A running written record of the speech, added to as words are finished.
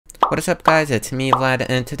What is up guys, it's me Vlad,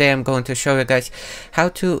 and today I'm going to show you guys how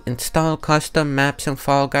to install custom maps in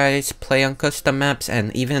Fall Guys, play on custom maps,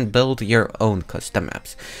 and even build your own custom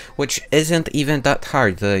maps, which isn't even that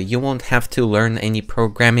hard. You won't have to learn any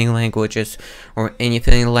programming languages or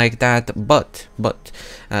anything like that, but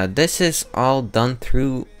this is all done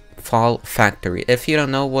through Fall Factory. If you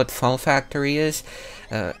don't know what Fall Factory is,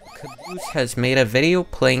 Caboose has made a video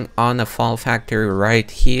playing on a Fall Factory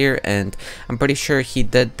right here, and I'm pretty sure he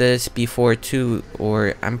did this before too,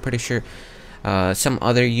 or I'm pretty sure some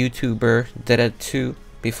other YouTuber did it too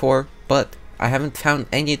before, but I haven't found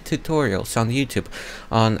any tutorials on YouTube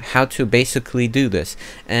on how to basically do this,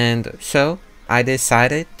 and so I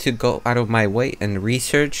decided to go out of my way and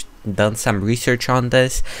done some research on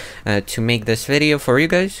this to make this video for you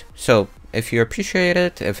guys. So if you appreciate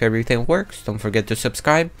it, if everything works, don't forget to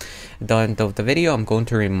subscribe. At the end of the video, I'm going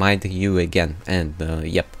to remind you again, and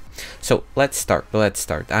yep. So let's start.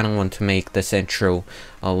 I don't want to make this intro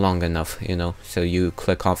long enough, you know, so you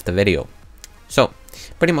click off the video. So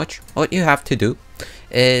pretty much what you have to do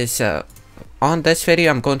is on this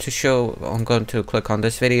video, I'm going to click on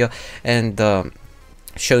this video and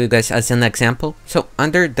show you guys as an example. So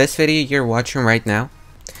under this video you're watching right now,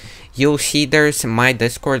 you'll see there's my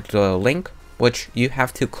Discord link, which you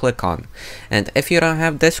have to click on. And if you don't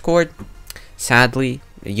have Discord, sadly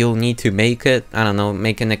you'll need to make it. I don't know,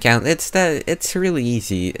 make an account. It's really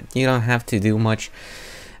easy. You don't have to do much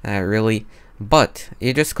really, but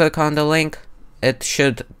you just click on the link. It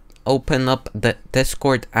should open up the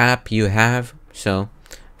Discord app you have. So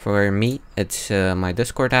for me, it's my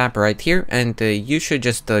Discord app right here, and you should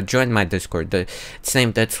just join my Discord. It's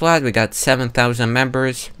named It's Vlad. We got 7,000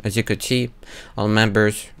 members, as you could see. All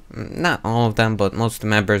members, not all of them, but most of the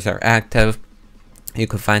members are active. You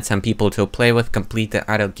can find some people to play with, complete the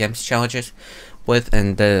idle games challenges with,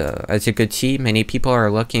 and as you could see, many people are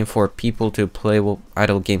looking for people to play with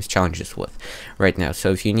idle games challenges with right now.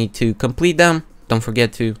 So if you need to complete them, don't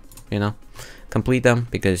forget to, you know, complete them,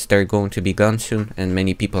 because they're going to be gone soon, and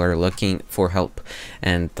many people are looking for help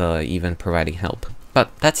and even providing help. But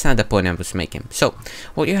that's not the point I was making. So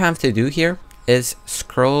what you have to do here is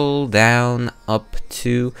scroll down up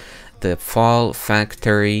to the Fall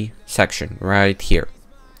Factory section right here.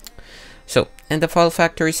 So in the Fall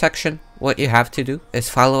Factory section, what you have to do is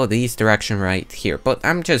follow these directions right here, but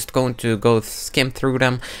I'm just going to go skim through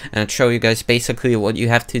them and show you guys basically what you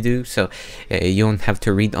have to do, so you don't have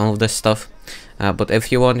to read all of this stuff. But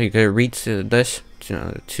if you want, you can read this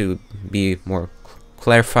to be more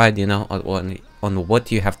clarified, you know, on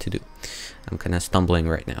what you have to do. I'm kind of stumbling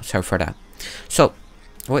right now, sorry for that. So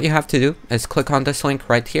what you have to do is click on this link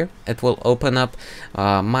right here. It will open up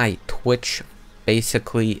my Twitch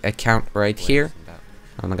basically account right here.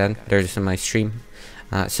 Oh my god, there's my stream.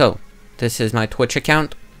 So this is my Twitch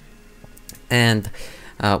account, and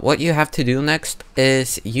what you have to do next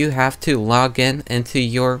is you have to log in into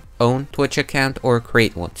your own Twitch account or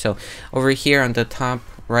create one. So over here on the top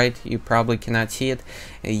right, you probably cannot see it,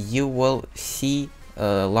 you will see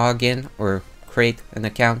login or create an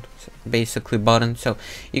account basically button. So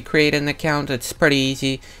you create an account. It's pretty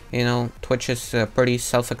easy, you know. Twitch is pretty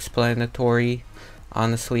self-explanatory,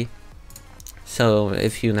 honestly. So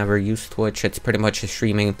if you never use Twitch, it's pretty much a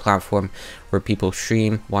streaming platform where people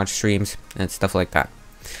stream, watch streams, and stuff like that.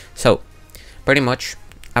 So pretty much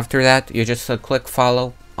after that, you just click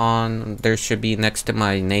follow on, there should be next to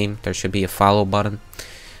my name, there should be a follow button.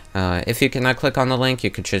 If you cannot click on the link,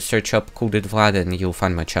 you can just search up cooldudeVlad and you'll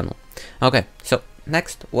find my channel. Okay, so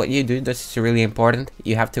next what you do, this is really important,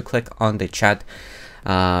 you have to click on the chat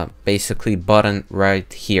basically button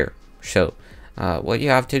right here. So what you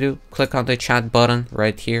have to do, click on the chat button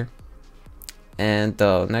right here, and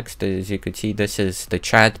next, as you could see, this is the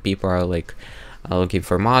chat. People are like looking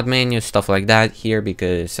for mod menus, stuff like that here,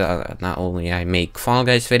 because not only I make Fall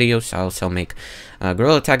Guys videos, I also make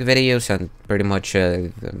Gorilla Tag videos, and pretty much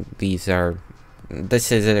this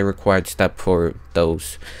is a required step for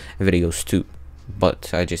those videos too,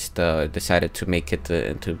 but I just decided to make it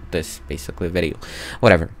into this basically video,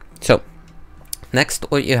 whatever. So next,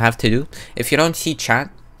 what you have to do, if you don't see chat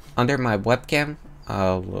under my webcam,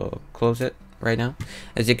 I'll close it right now.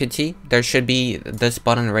 As you can see, there should be this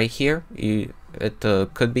button right here. It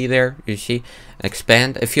could be there. You see,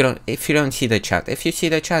 expand. If you don't see the chat, if you see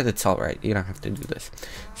the chat, it's all right. You don't have to do this.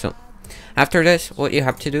 So after this, what you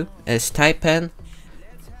have to do is type in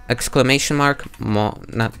exclamation mark not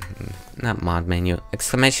mod menu,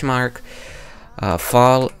 exclamation mark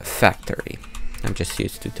Fall Factory. I'm just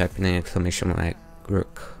used to typing in exclamation mark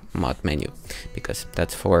mod menu, because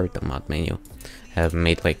that's for the mod menu. I've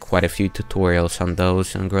made like quite a few tutorials on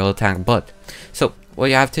those on Gorilla Tag. But so what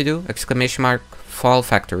you have to do, exclamation mark fall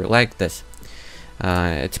factory, like this.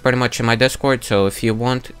 It's pretty much in my Discord, so if you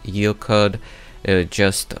want, you could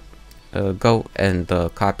just go and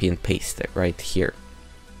copy and paste it right here.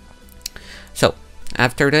 So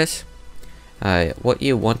after this, what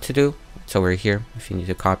you want to do, it's over here if you need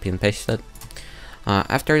to copy and paste it.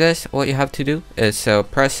 After this, what you have to do is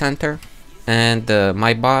press enter, and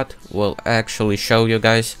my bot will actually show you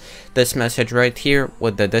guys this message right here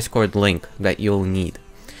with the Discord link that you'll need.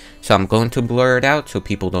 So I'm going to blur it out so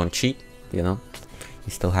people don't cheat, you know.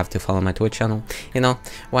 You still have to follow my Twitch channel. You know,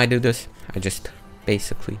 why do this? I just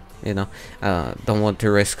basically, you know, don't want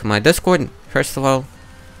to risk my Discord, first of all,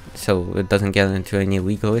 so it doesn't get into any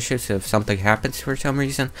legal issues if something happens for some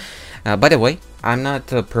reason. By the way, I'm not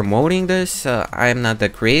promoting this. I'm not the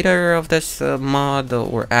creator of this mod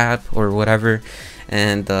or app or whatever,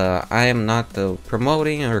 and I am not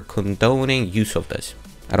promoting or condoning use of this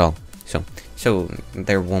at all. So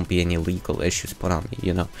there won't be any legal issues put on me,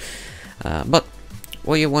 you know. But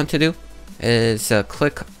what you want to do is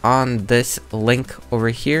click on this link over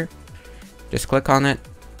here. Just click on it,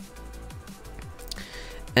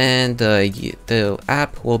 and the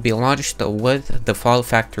app will be launched with the Fall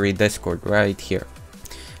Factory Discord right here.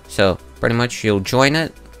 So pretty much you'll join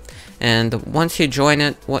it, and once you join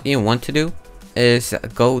it, what you want to do is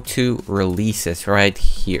go to releases right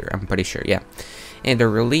here. I'm pretty sure, yeah. In the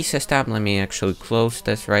releases tab, let me actually close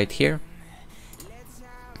this right here.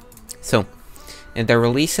 So in the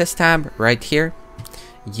releases tab right here,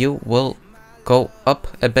 you will go up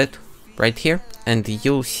a bit right here, and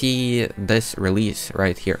you'll see this release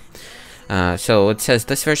right here. So it says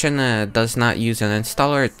this version does not use an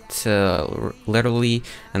installer. It's literally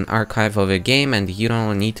an archive of a game, and you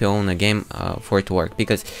don't need to own a game for it to work,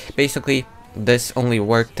 because basically this only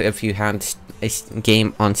worked if you had a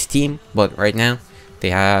game on Steam. But right now they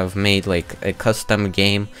have made like a custom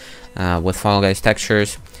game with Fall Guys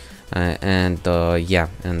textures, and yeah,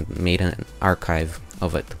 and made an archive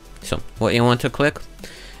of it. So what you want to click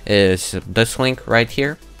is this link right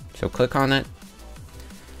here, so click on it.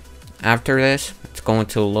 After this, it's going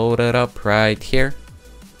to load it up right here,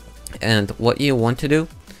 and what you want to do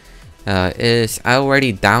is, I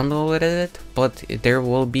already downloaded it, but there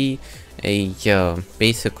will be a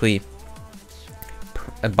basically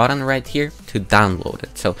a button right here to download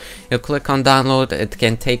it. So you click on download. It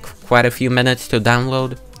can take quite a few minutes to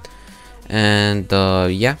download, and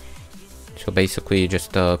yeah. So basically,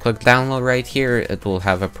 just click download right here. It will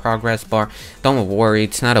have a progress bar. Don't worry,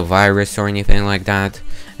 it's not a virus or anything like that.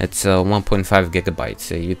 It's 1.5 gigabytes.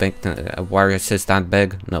 You think a virus is that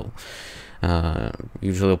big? No.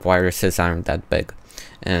 Usually viruses aren't that big.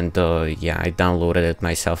 And yeah, I downloaded it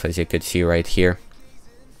myself, as you could see right here.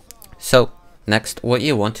 So next, what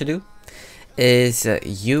you want to do is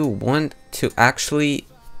you want to actually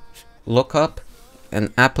look up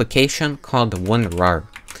an application called WinRAR.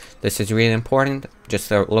 This is really important.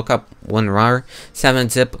 Just look up WinRAR.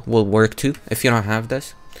 7-zip will work too if you don't have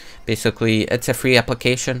this. Basically, it's a free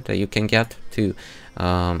application that you can get to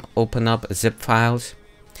open up zip files.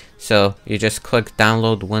 So you just click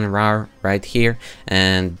download WinRAR right here,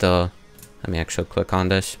 and let me actually click on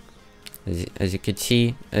this. As you can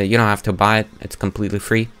see, you don't have to buy it. It's completely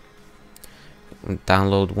free.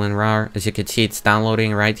 Download WinRAR. As you can see, it's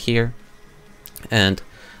downloading right here. And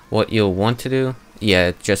what you'll want to do, yeah,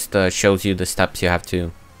 it just shows you the steps you have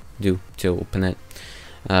to do to open it.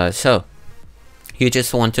 So you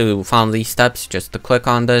just want to follow these steps, just to click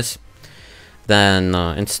on this, then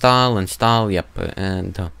install, yep,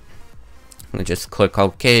 and just click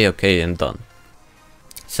OK, and done.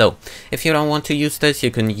 So if you don't want to use this,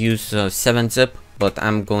 you can use 7-zip, but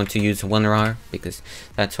I'm going to use WinRAR because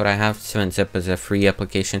that's what I have. 7-zip is a free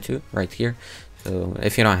application too, right here. So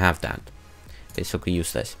if you don't have that, basically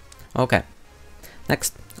use this. Okay.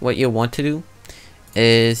 Next, what you want to do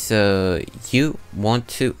is you want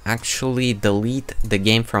to actually delete the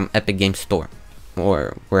game from epicgames store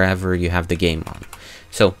or wherever you have the game on.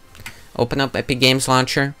 So open up epicgames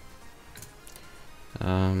launcher.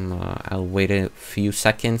 I'll wait a few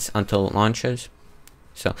seconds until it launches.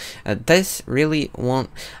 So this really won't,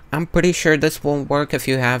 I'm pretty sure this won't work if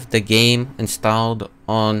you have the game installed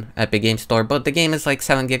on Epic Games Store, but the game is like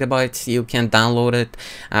 7 gigabytes. You can download it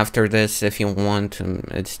after this if you want.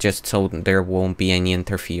 It's just so there won't be any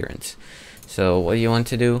interference. So what you want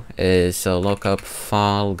to do is look up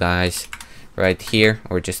Fall Guys right here,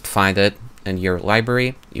 or just find it in your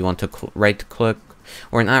library. You want to right click,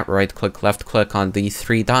 or not right click, left click on these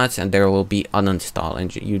 3 dots, and there will be uninstall,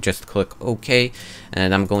 and you just click OK.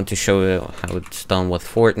 And I'm going to show you how it's done with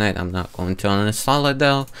Fortnite. I'm not going to uninstall it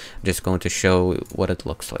though. I'm just going to show what it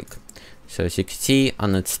looks like. So as you can see,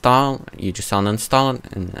 uninstall, you just uninstall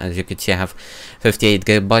it, and as you can see, I have 58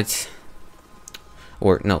 gigabytes,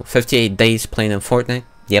 or no, 58 days playing in Fortnite.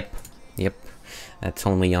 Yep, that's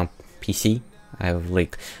only on PC. I have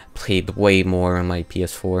like played way more on my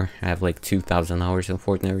PS4. I have like 2,000 hours in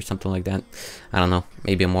Fortnite or something like that. I don't know,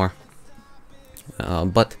 maybe more.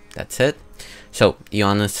 But that's it. So you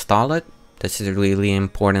uninstall it. This is a really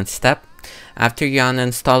important step. After you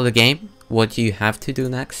uninstall the game, what you have to do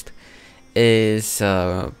next is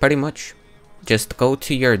pretty much just go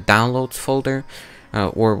to your downloads folder,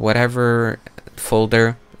 or whatever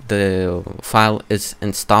folder the file is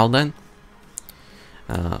installed in.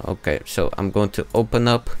 Okay, so I'm going to open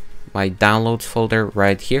up my downloads folder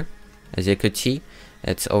right here. As you could see,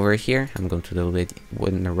 it's over here. I'm going to delete it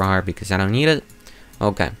with the RAR because I don't need it.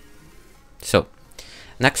 Okay, so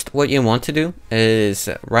next what you want to do is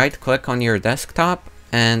right click on your desktop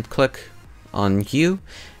and click on U,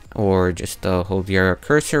 or just hold your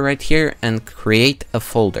cursor right here and create a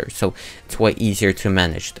folder. So it's way easier to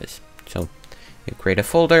manage this. So you create a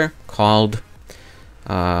folder called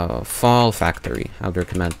Fall Factory. I would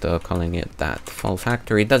recommend calling it that. Fall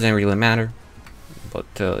Factory, doesn't really matter,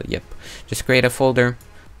 but yep, just create a folder,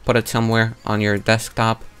 put it somewhere on your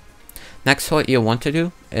desktop. Next, what you want to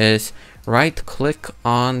do is right click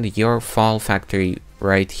on your Fall Factory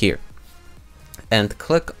right here and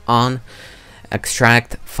click on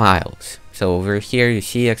extract files. So over here you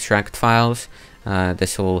see extract files.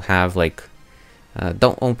 This will have like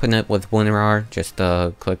don't open it with WinRAR, just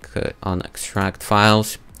click on extract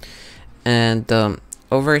files, and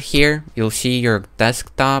over here you'll see your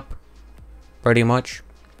desktop pretty much.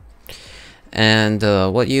 And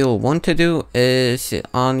what you'll want to do is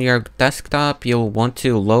on your desktop you'll want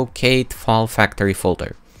to locate Fall Factory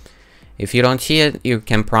folder. If you don't see it, you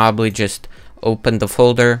can probably just open the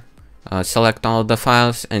folder, select all of the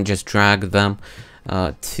files, and just drag them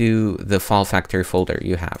to the Fall Factory folder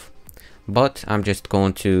you have. But I'm just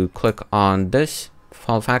going to click on this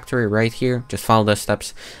Fall Factory right here. Just follow the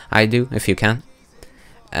steps I do if you can,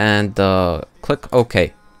 and click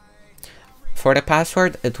OK. For the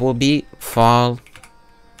password, it will be Fall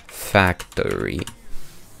Factory.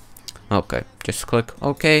 Okay, just click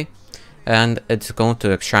OK, and it's going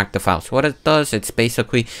to extract the files. What it does, it's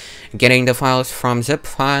basically getting the files from zip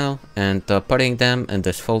file and putting them in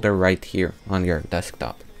this folder right here on your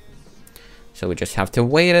desktop. So we just have to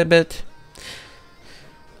wait a bit.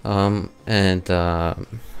 By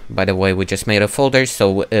the way, we just made a folder,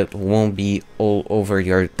 so it won't be all over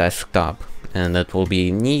your desktop, and it will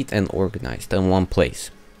be neat and organized in one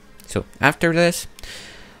place. So after this,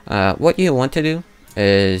 what you want to do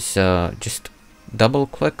is just double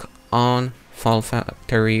click on Fall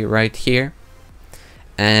Factory right here,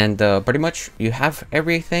 and pretty much you have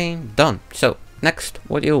everything done. So next,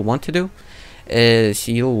 what you'll want to do is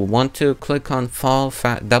you'll want to click on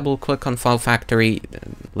double click on Fall Factory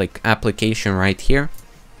like application right here.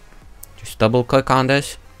 Just double click on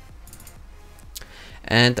this,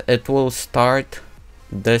 and it will start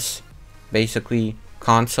this basically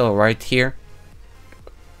console right here.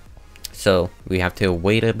 So we have to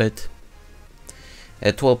wait a bit.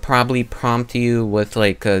 It will probably prompt you with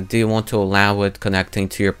like do you want to allow it connecting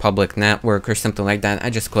to your public network or something like that. I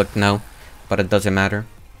just clicked no, but it doesn't matter.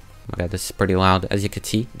 Okay, this is pretty loud. As you can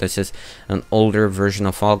see, this is an older version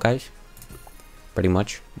of Fall Guys, pretty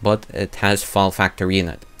much, but it has Fall Factory in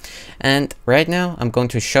it. And right now I'm going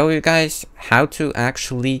to show you guys how to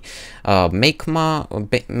actually make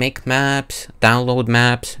maps, download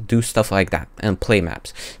maps, do stuff like that, and play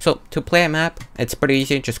maps. So to play a map, it's pretty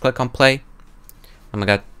easy. Just click on play. Oh my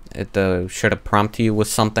god, it should have prompted you with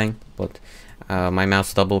something, but my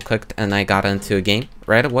mouse double clicked and I got into a game.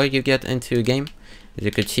 Right away you get into a game. As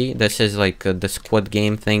you can see, this is like the Squid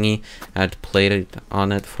Game thingy. I'd played it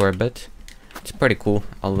on it for a bit. It's pretty cool,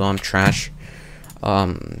 although I'm trash.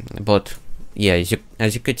 But yeah,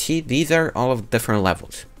 as you could see, these are all of different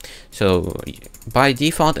levels. So by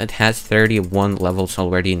default, it has 31 levels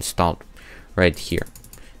already installed right here.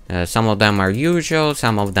 Some of them are usual,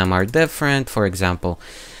 some of them are different. For example,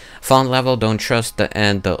 fun level, don't trust the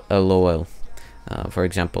and the LOL. For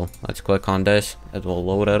example, let's click on this. It will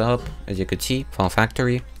load it up. As you could see, Fall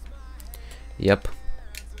Factory. Yep.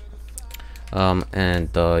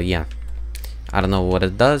 Yeah, I don't know what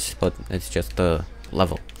it does, but it's just a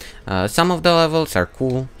level. Some of the levels are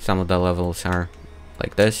cool. Some of the levels are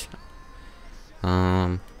like this.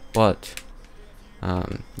 Yep.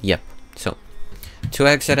 So to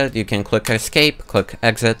exit it, you can click escape, click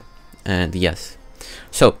exit, and yes.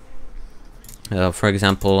 So for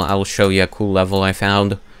example, I'll show you a cool level I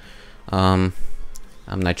found. I'm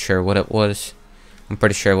not sure what it was. I'm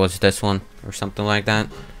pretty sure it was this one or something like that.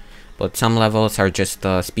 But some levels are just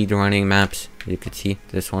speedrunning maps. You could see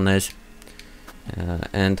this one is.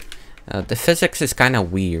 And the physics is kind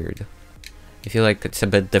of weird. I feel like it's a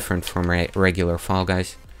bit different from regular Fall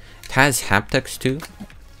Guys. It has haptics too.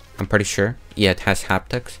 I'm pretty sure. Yeah, it has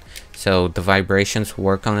haptics. So the vibrations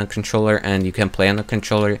work on the controller and you can play on the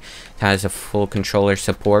controller. It has a full controller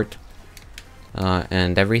support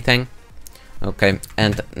and everything. Okay,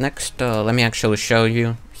 and next let me actually show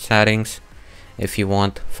you settings. If you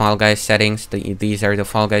want Fall Guys settings, these are the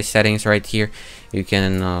Fall Guys settings right here. You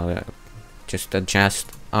can just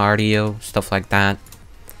adjust audio, stuff like that.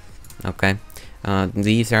 Okay,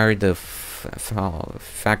 these are the fall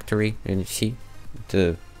factory. You see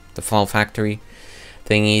the fall factory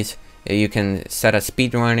thingies. You can set a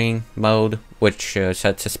speedrunning mode, which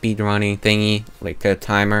sets a speedrunning thingy like a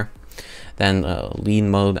timer. Then lean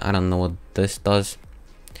mode. I don't know what this does.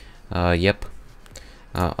 Yep.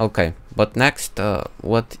 Okay, but next,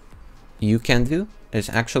 what you can do is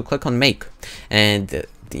actually click on make, and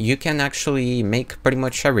you can actually make pretty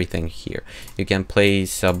much everything here. You can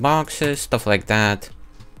place boxes, stuff like that.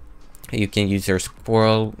 You can use your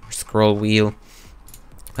scroll wheel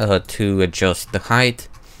to adjust the height.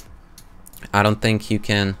 I don't think you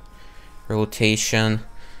can rotation.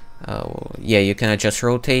 Yeah, you can adjust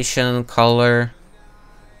rotation, color.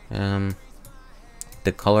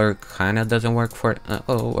 The color kind of doesn't work for it.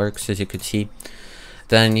 Oh, it works, as you could see.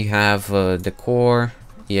 Then you have the core.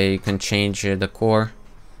 Yeah, you can change the core.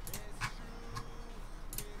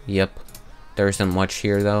 Yep, there isn't much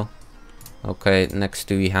here though. Okay, next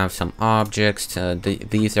we have some objects.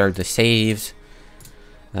 These are the saves.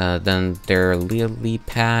 Then there are lily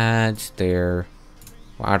pads. There,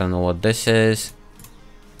 I don't know what this is.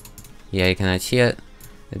 Yeah, you cannot see it.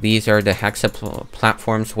 These are the hexa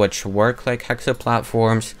platforms, which work like hexa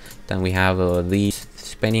platforms. Then we have these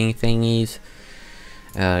spinning thingies.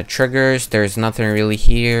 Triggers, there's nothing really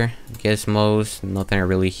here. Gizmos, nothing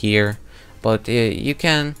really here. But you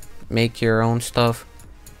can make your own stuff.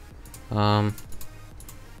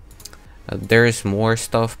 There's more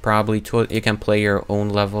stuff probably to it. You can play your own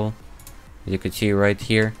level. You could see right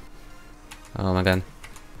here. Oh my god,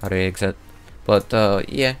 how do I exit? But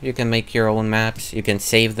yeah, you can make your own maps. You can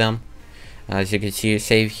save them. As you can see,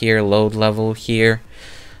 save here, load level here,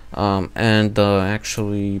 and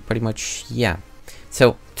actually pretty much, yeah.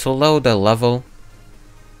 So to load a level,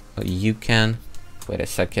 you can wait a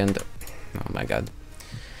second. Oh my god,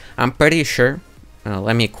 I'm pretty sure.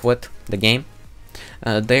 Let me quit the game.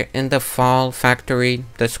 They're in the Fall Factory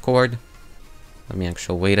Discord. Let me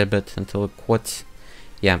actually wait a bit until it quits.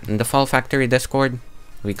 Yeah, in the Fall Factory Discord,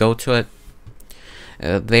 we go to it.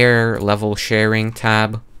 Their level sharing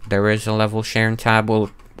tab. There is a level sharing tab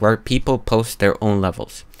where people post their own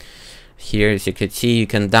levels. Here, as you can see, you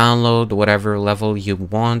can download whatever level you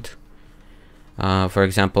want. For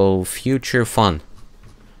example, Future Fun.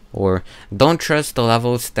 Or don't trust the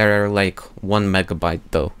levels that are like 1 megabyte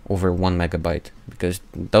though, over 1 megabyte, because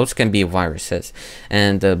those can be viruses.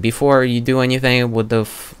 And before you do anything with the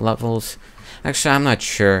levels, actually I'm not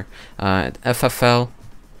sure. FFL,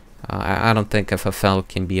 I don't think FFL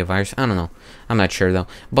can be a virus. I don't know. I'm not sure though.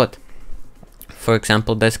 But for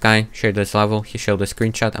example, this guy shared this level. He showed a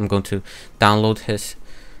screenshot. I'm going to download his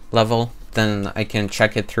level. Then I can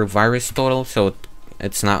check it through virus total, so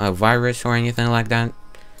it's not a virus or anything like that.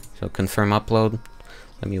 So confirm upload.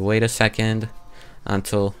 Let me wait a second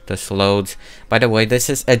until this loads. By the way, this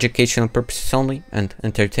is educational purposes only and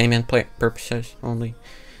entertainment purposes only.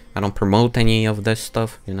 I don't promote any of this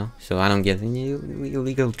stuff, you know, so I don't get any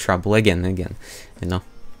illegal trouble again, you know.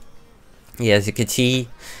 Yeah, as you can see,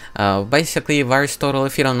 basically virus total,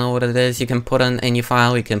 if you don't know what it is, you can put in any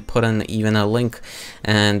file, you can put in even a link,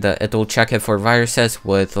 and it will check it for viruses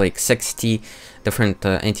with like 60 different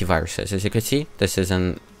antiviruses. As you can see, this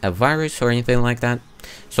isn't a virus or anything like that.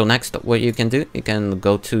 So next, what you can do, you can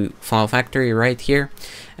go to Fall Factory right here,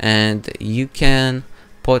 and you can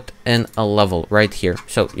put in a level right here.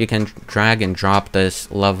 So you can drag and drop this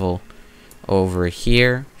level over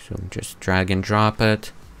here. So just drag and drop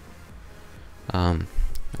it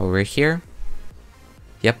over here.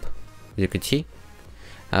 Yep, you could see.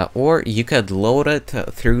 Or you could load it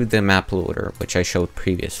through the map loader, which I showed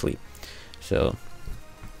previously. So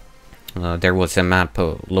there was a map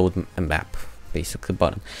load a map basically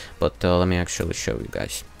button, but let me actually show you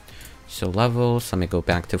guys. So levels, let me go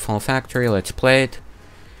back to Fall Factory, let's play it.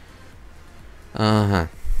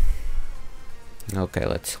 Okay,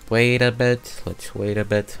 let's wait a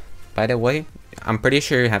bit. By the way, I'm pretty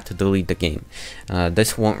sure you have to delete the game.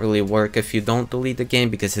 This won't really work if you don't delete the game,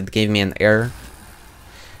 because it gave me an error.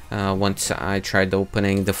 once I tried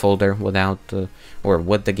opening the folder without or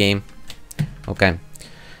with the game. Okay.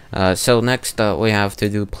 So next we have to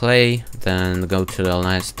do play, then go to the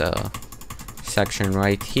last section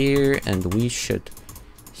right here, and we should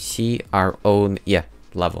see our own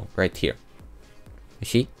level right here. You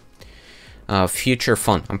see? Future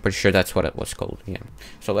fun. I'm pretty sure that's what it was called. Yeah.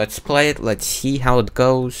 So let's play it. Let's see how it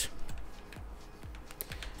goes.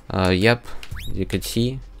 Yep. You could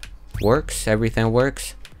see, works. Everything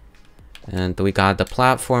works. And we got the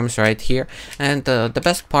platforms right here. And the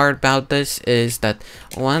best part about this is that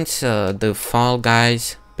once the Fall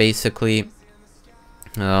Guys basically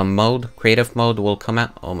creative mode will come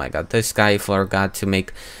out. Oh my god, this guy forgot to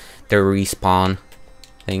make the respawn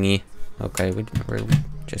thingy. Okay, we're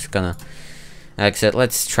just gonna exit.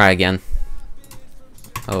 Let's try again.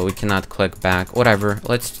 Oh, we cannot click back. Whatever.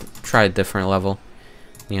 Let's try a different level.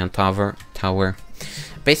 Neon Tower.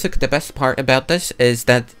 Basically, the best part about this is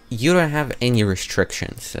that you don't have any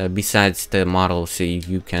restrictions besides the models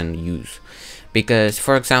you can use. Because,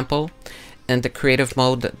 for example, in the creative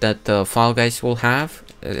mode that the Fall Guys will have,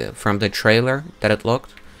 from the trailer that it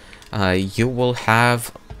looked, you will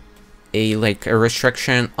have a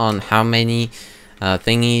restriction on how many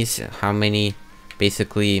thingies, how many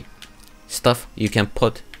basically stuff you can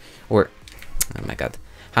put, or oh my god,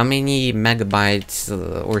 how many megabytes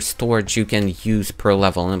or storage you can use per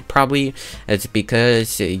level. And probably it's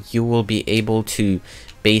because you will be able to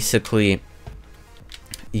basically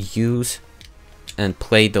use and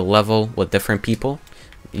play the level with different people.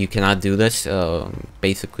 You cannot do this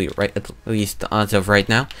basically, right, at least as of right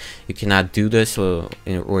now. You cannot do this or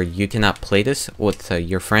you cannot play this with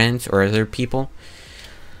your friends or other people.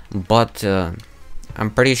 But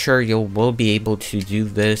I'm pretty sure you will be able to do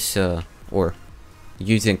this or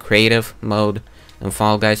using creative mode and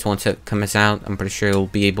Fall Guys once it comes out. I'm pretty sure you'll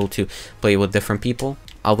be able to play with different people,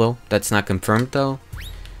 although that's not confirmed though.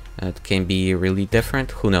 It can be really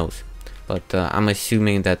different, who knows, but I'm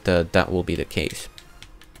assuming that that will be the case.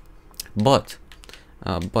 But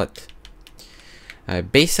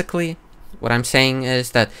basically what I'm saying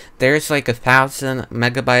is that there's like 1,000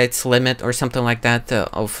 megabytes limit or something like that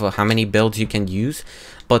of how many builds you can use,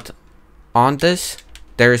 but on this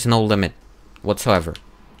there is no limit whatsoever.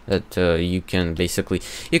 That you can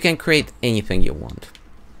create anything you want.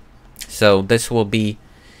 So this will be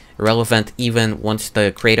relevant even once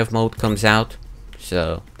the creative mode comes out.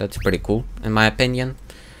 So that's pretty cool in my opinion.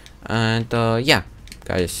 And yeah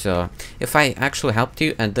guys, if I actually helped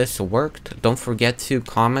you and this worked, don't forget to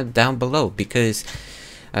comment down below, because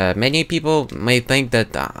many people may think that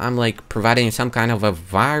I'm like providing some kind of a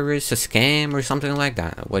virus, a scam or something like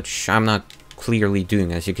that, which I'm not clearly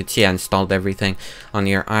doing. As you can see, I installed everything on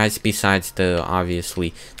your eyes besides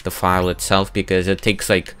obviously the file itself, because it takes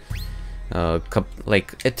like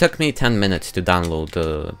it took me 10 minutes to download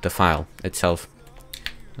the file itself.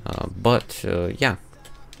 But yeah,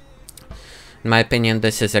 in my opinion,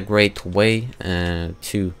 this is a great way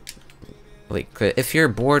to, if you're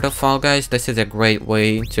bored of Fall Guys, this is a great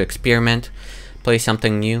way to experiment, play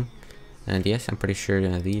something new. And yes, I'm pretty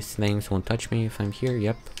sure these things won't touch me if I'm here.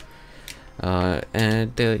 Yep.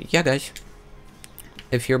 And yeah guys,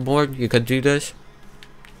 if you're bored, you could do this.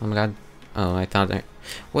 Oh my god. Oh, I thought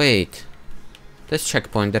wait, this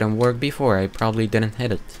checkpoint didn't work before. I probably didn't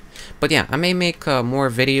hit it. But yeah, I may make more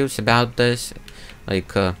videos about this,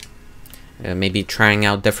 maybe trying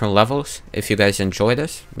out different levels. If you guys enjoy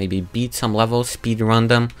this, maybe beat some levels, speed run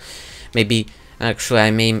them. Maybe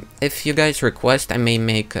actually if you guys request, I may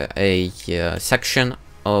make a section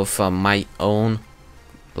of my own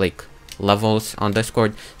levels on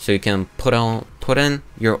Discord, so you can put in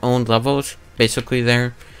your own levels basically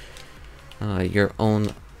there, your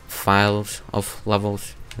own files of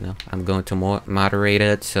levels. You know, I'm going to moderate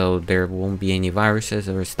it so there won't be any viruses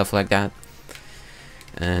or stuff like that.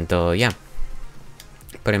 And yeah,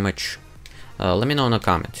 pretty much let me know in the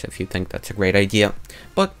comments if you think that's a great idea.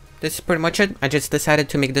 But this is pretty much it. I just decided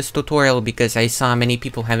to make this tutorial because I saw many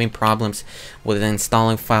people having problems with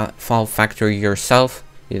installing Fall Factory yourself.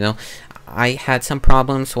 You know, I had some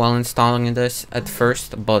problems while installing this at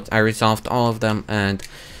first, but I resolved all of them. And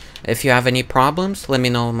if you have any problems, let me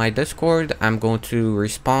know in my Discord. I'm going to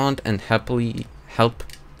respond and happily help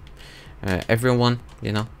everyone.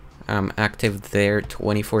 You know, I'm active there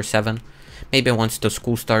 24/7. Maybe once the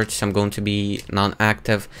school starts, I'm going to be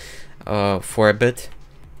non-active for a bit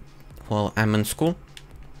while I'm in school.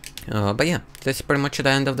 But yeah, this is pretty much the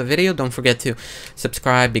end of the video. Don't forget to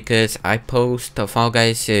subscribe, because I post Fall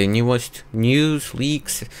Guys newest news,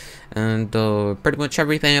 leaks, and pretty much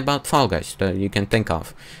everything about Fall Guys that you can think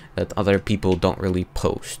of that other people don't really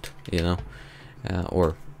post, you know,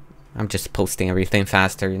 or I'm just posting everything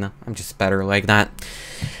faster, you know. I'm just better like that.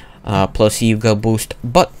 Plus ego boost.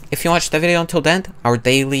 But if you watch the video until then, our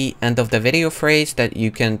daily end of the video phrase that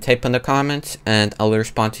you can type in the comments and I'll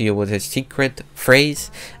respond to you with a secret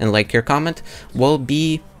phrase and like your comment will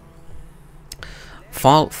be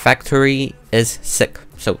Fall Factory is sick.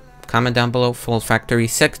 So comment down below Fall Factory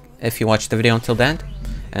sick if you watch the video until then.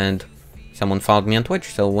 And someone followed me on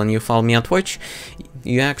Twitch, so when you follow me on Twitch,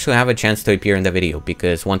 you actually have a chance to appear in the video,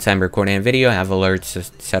 because once I'm recording a video, I have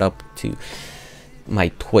alerts set up to my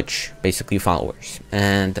Twitch, basically followers.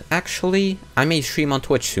 And actually, I may stream on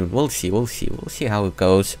Twitch soon. We'll see how it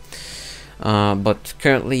goes. But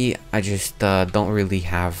currently, I just don't really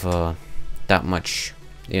have that much,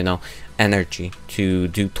 you know, energy to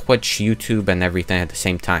do Twitch, YouTube, and everything at the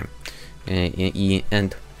same time.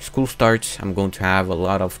 And school starts, I'm going to have a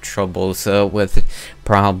lot of troubles with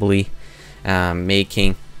probably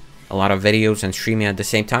making a lot of videos and streaming at the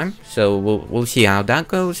same time. So we'll see how that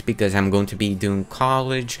goes, because I'm going to be doing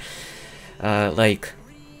college like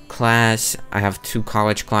class. I have 2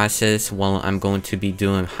 college classes while I'm going to be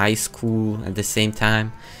doing high school at the same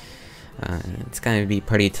time. It's gonna be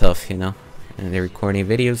pretty tough, you know, and they're recording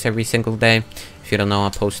videos every single day. If you don't know, I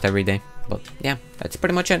post every day. But yeah, that's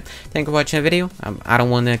pretty much it. Thank you for watching the video. I don't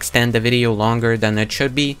want to extend the video longer than it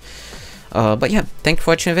should be. But yeah, thank you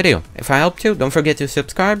for watching the video. If I helped you, don't forget to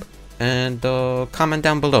subscribe and comment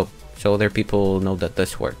down below so other people know that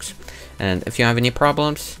this works. And if you have any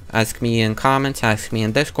problems, ask me in comments, ask me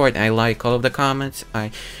in Discord. I like all of the comments.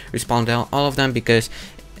 I respond to all of them, because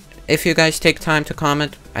if you guys take time to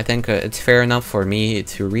comment, I think it's fair enough for me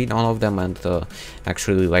to read all of them and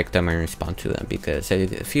actually like them and respond to them. Because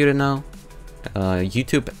if you don't know,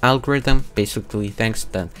 YouTube algorithm basically thinks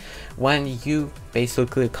that when you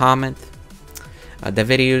basically comment, the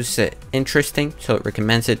video is interesting, so it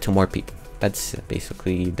recommends it to more people. That's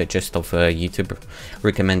basically the gist of YouTube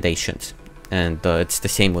recommendations, and it's the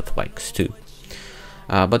same with likes too.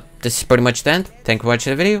 But this is pretty much the end. Thank you for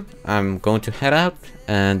watching the video. I'm going to head out,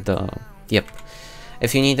 and yep,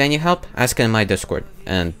 if you need any help, ask in my Discord.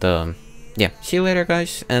 And yeah, see you later,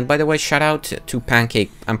 guys. And by the way, shout out to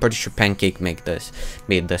Pancake. I'm pretty sure Pancake made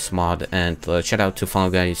this mod. And shout out to Fall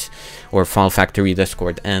Guys or Fall Factory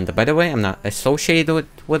Discord. And by the way, I'm not associated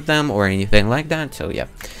with them or anything like that. So yeah,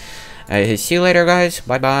 see you later, guys.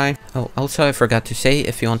 Bye bye. Oh, also I forgot to say,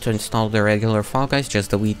 if you want to install the regular Fall Guys,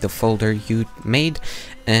 just delete the folder you made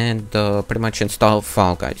and pretty much install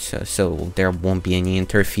Fall Guys. So there won't be any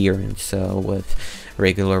interference with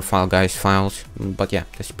regular Fall Guys files. But yeah,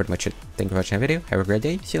 that's pretty much it. Thank you for watching the video. Have a great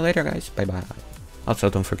day. See you later, guys. Bye bye. Also,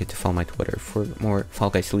 don't forget to follow my Twitter for more Fall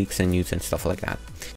Guys leaks and news and stuff like that.